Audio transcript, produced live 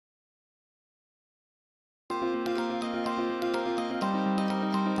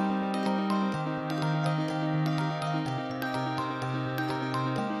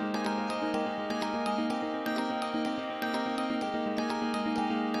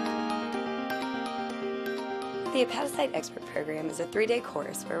The Hepatocyte Expert Program is a 3-day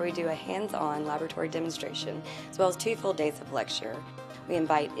course where we do a hands-on laboratory demonstration as well as 2 full days of lecture. We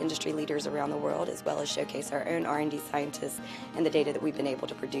invite industry leaders around the world as well as showcase our own R&D scientists and the data that we've been able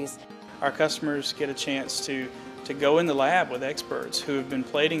to produce. Our customers get a chance to go in the lab with experts who have been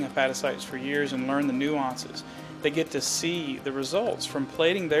plating hepatocytes for years and learn the nuances. They get to see the results from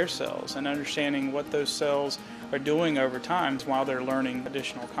plating their cells and understanding what those cells are doing over time while they're learning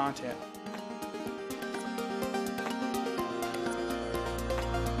additional content.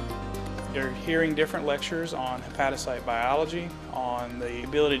 You're hearing different lectures on hepatocyte biology, on the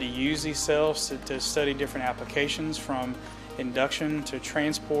ability to use these cells to study different applications from induction to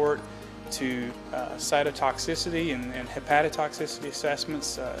transport to cytotoxicity and hepatotoxicity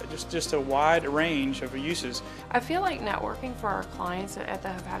assessments, just a wide range of uses. I feel like networking for our clients at the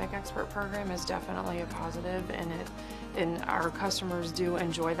Hepatic Expert Program is definitely a positive, and our customers do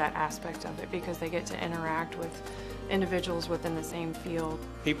enjoy that aspect of it because they get to interact with individuals within the same field.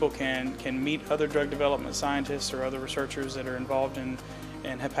 People can meet other drug development scientists or other researchers that are involved in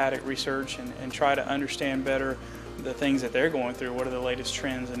hepatic research and try to understand better the things that they're going through. What are the latest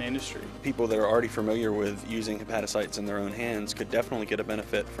trends in the industry? People that are already familiar with using hepatocytes in their own hands could definitely get a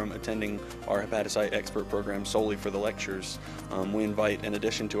benefit from attending our Hepatocyte Expert Program solely for the lectures. We invite, in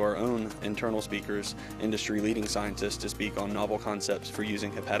addition to our own internal speakers, industry-leading scientists to speak on novel concepts for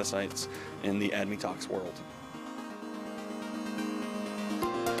using hepatocytes in the ADME-Tox world.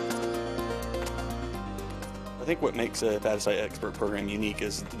 I think what makes a Hepatocyte Expert Program unique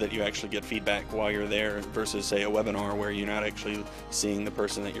is that you actually get feedback while you're there versus, say, a webinar where you're not actually seeing the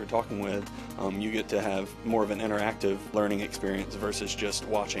person that you're talking with. You get to have more of an interactive learning experience versus just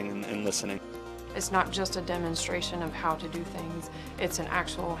watching and listening. It's not just a demonstration of how to do things, it's an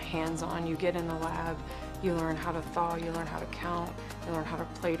actual hands-on. You get in the lab, you learn how to thaw, you learn how to count, you learn how to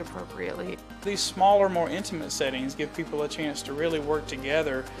plate appropriately. These smaller, more intimate settings give people a chance to really work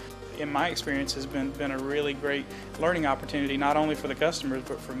together. In my experience, has been a really great learning opportunity, not only for the customers,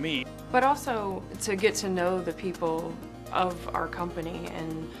 but for me. But also to get to know the people of our company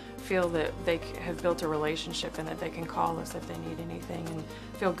and feel that they have built a relationship and that they can call us if they need anything and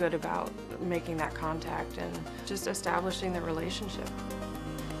feel good about making that contact and just establishing the relationship.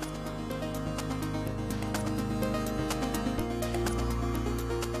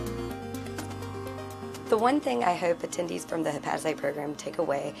 The one thing I hope attendees from the Hepatocyte program take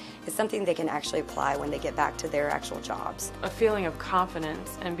away is something they can actually apply when they get back to their actual jobs. A feeling of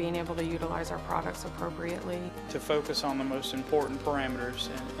confidence and being able to utilize our products appropriately. To focus on the most important parameters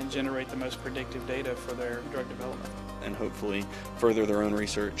and generate the most predictive data for their drug development. And hopefully further their own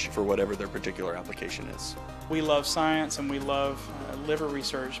research for whatever their particular application is. We love science and we love liver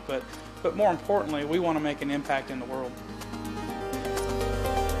research, but more importantly, we want to make an impact in the world.